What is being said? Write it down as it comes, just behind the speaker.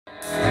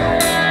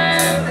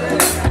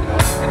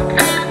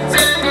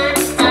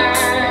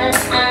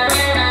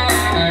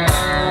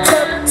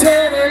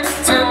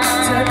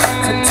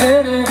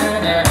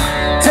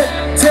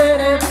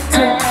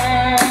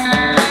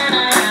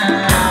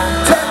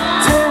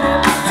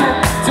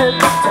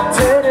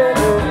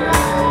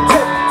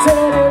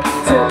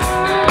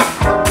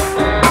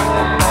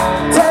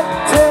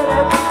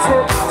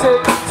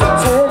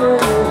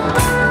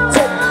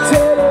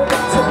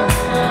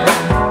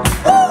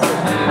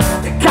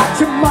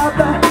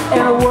mother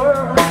in the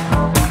world.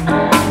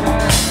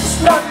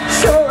 Just not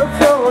sure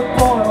if you're a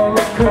boy or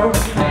a girl.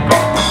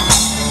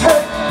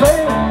 Hey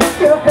baby,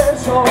 your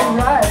hair's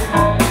alright.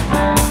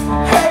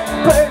 Hey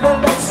baby,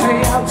 let's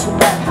see out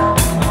tonight.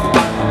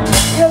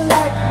 You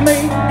like me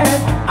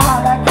and I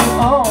like you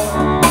all.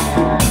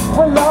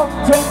 We love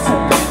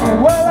dancing,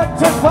 we like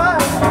to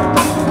fight.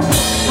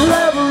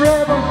 Rebel,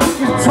 rebel,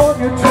 you torn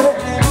your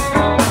dress.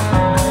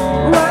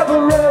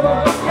 Rebel, rebel,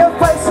 your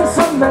face is a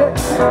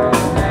mess.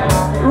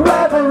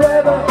 Rebel,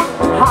 rebel,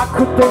 how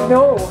could they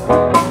know?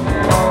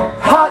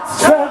 Hot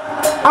trap,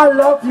 I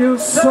love you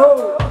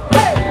so.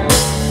 Hey!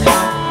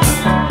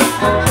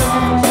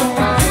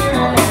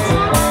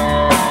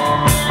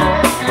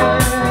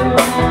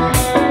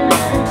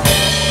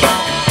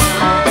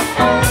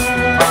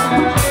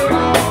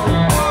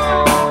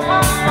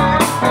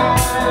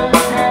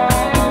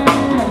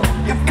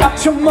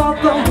 Your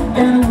mother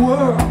in the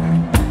world.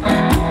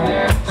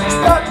 She's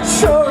not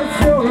sure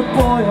if you're a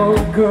boy or a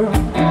girl.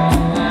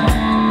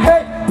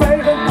 Hey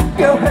baby,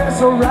 your hair's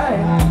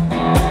alright.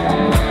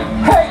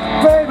 Hey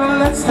baby,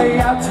 let's stay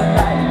out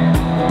tonight.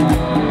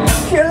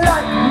 You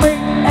like me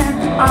and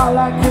I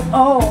like it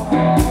all.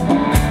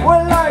 We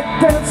like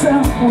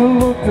dancing, we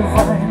look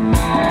divine.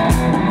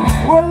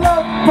 We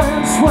love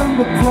bands when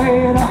they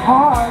play it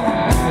hard.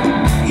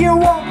 You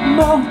want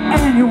more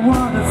and you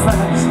want it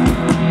fast.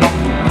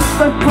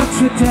 They put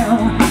you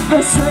down,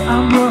 they say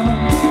I'm wrong.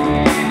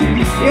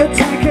 You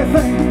take a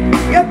thing,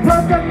 you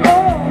broke it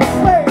all.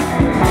 Hey,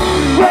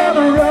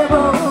 rebel,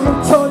 rebel,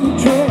 torn your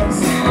dress.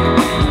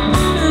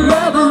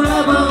 Rebel,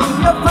 rebel,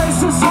 your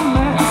face is a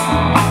mess.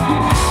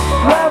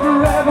 Rebel,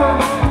 rebel,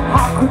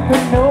 how could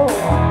they know?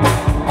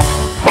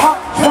 Hot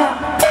trap,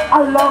 I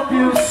love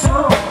you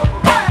so.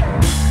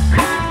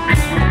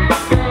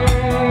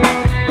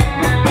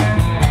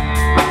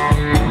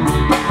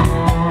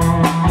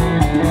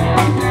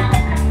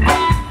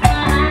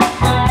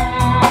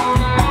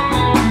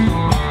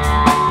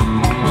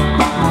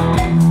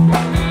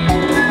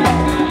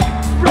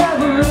 I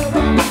love you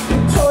so.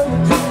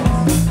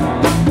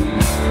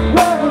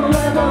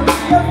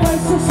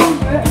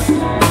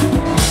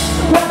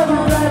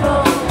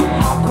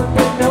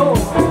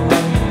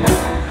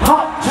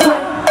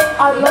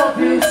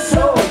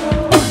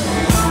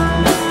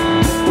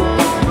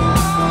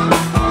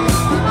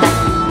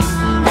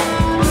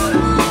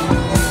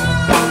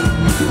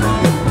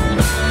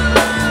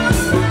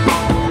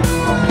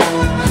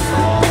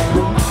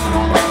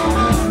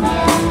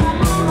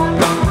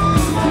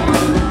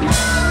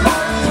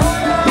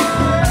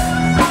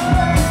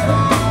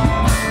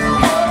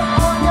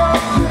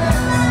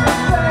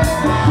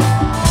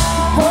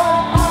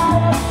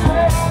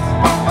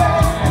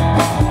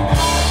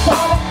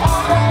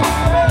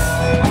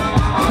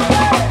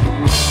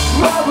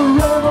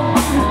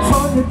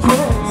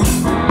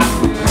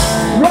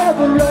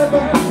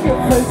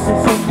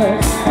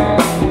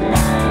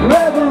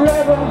 Rebel,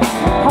 rebel,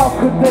 how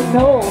could they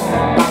know?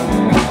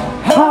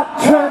 Hot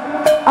trap,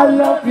 I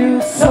love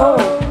you so.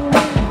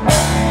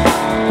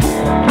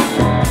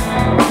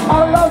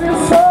 I love you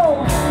so.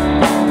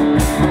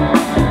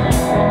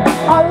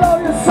 I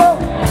love you so.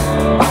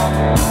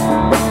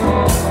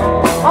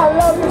 I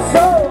love you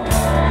so.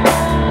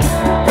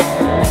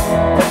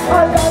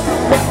 I love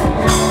you so.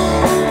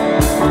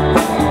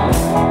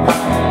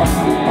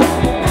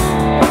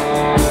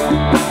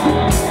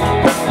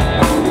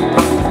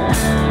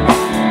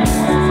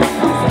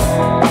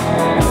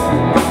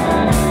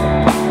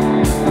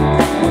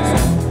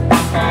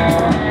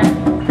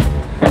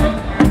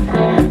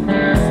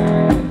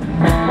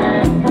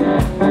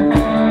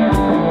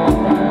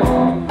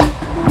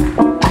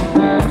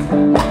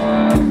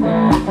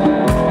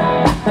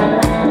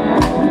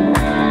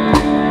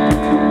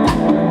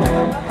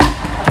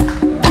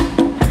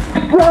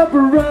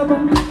 Rebel,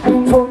 rebel,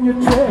 torn your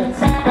dress.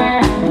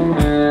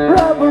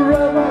 Rebel,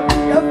 rebel,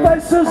 your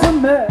face is a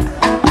mess.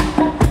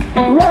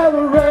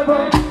 Rebel,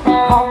 rebel,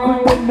 how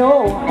could they know?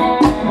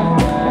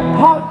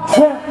 Hot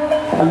trap,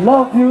 I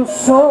love you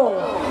so.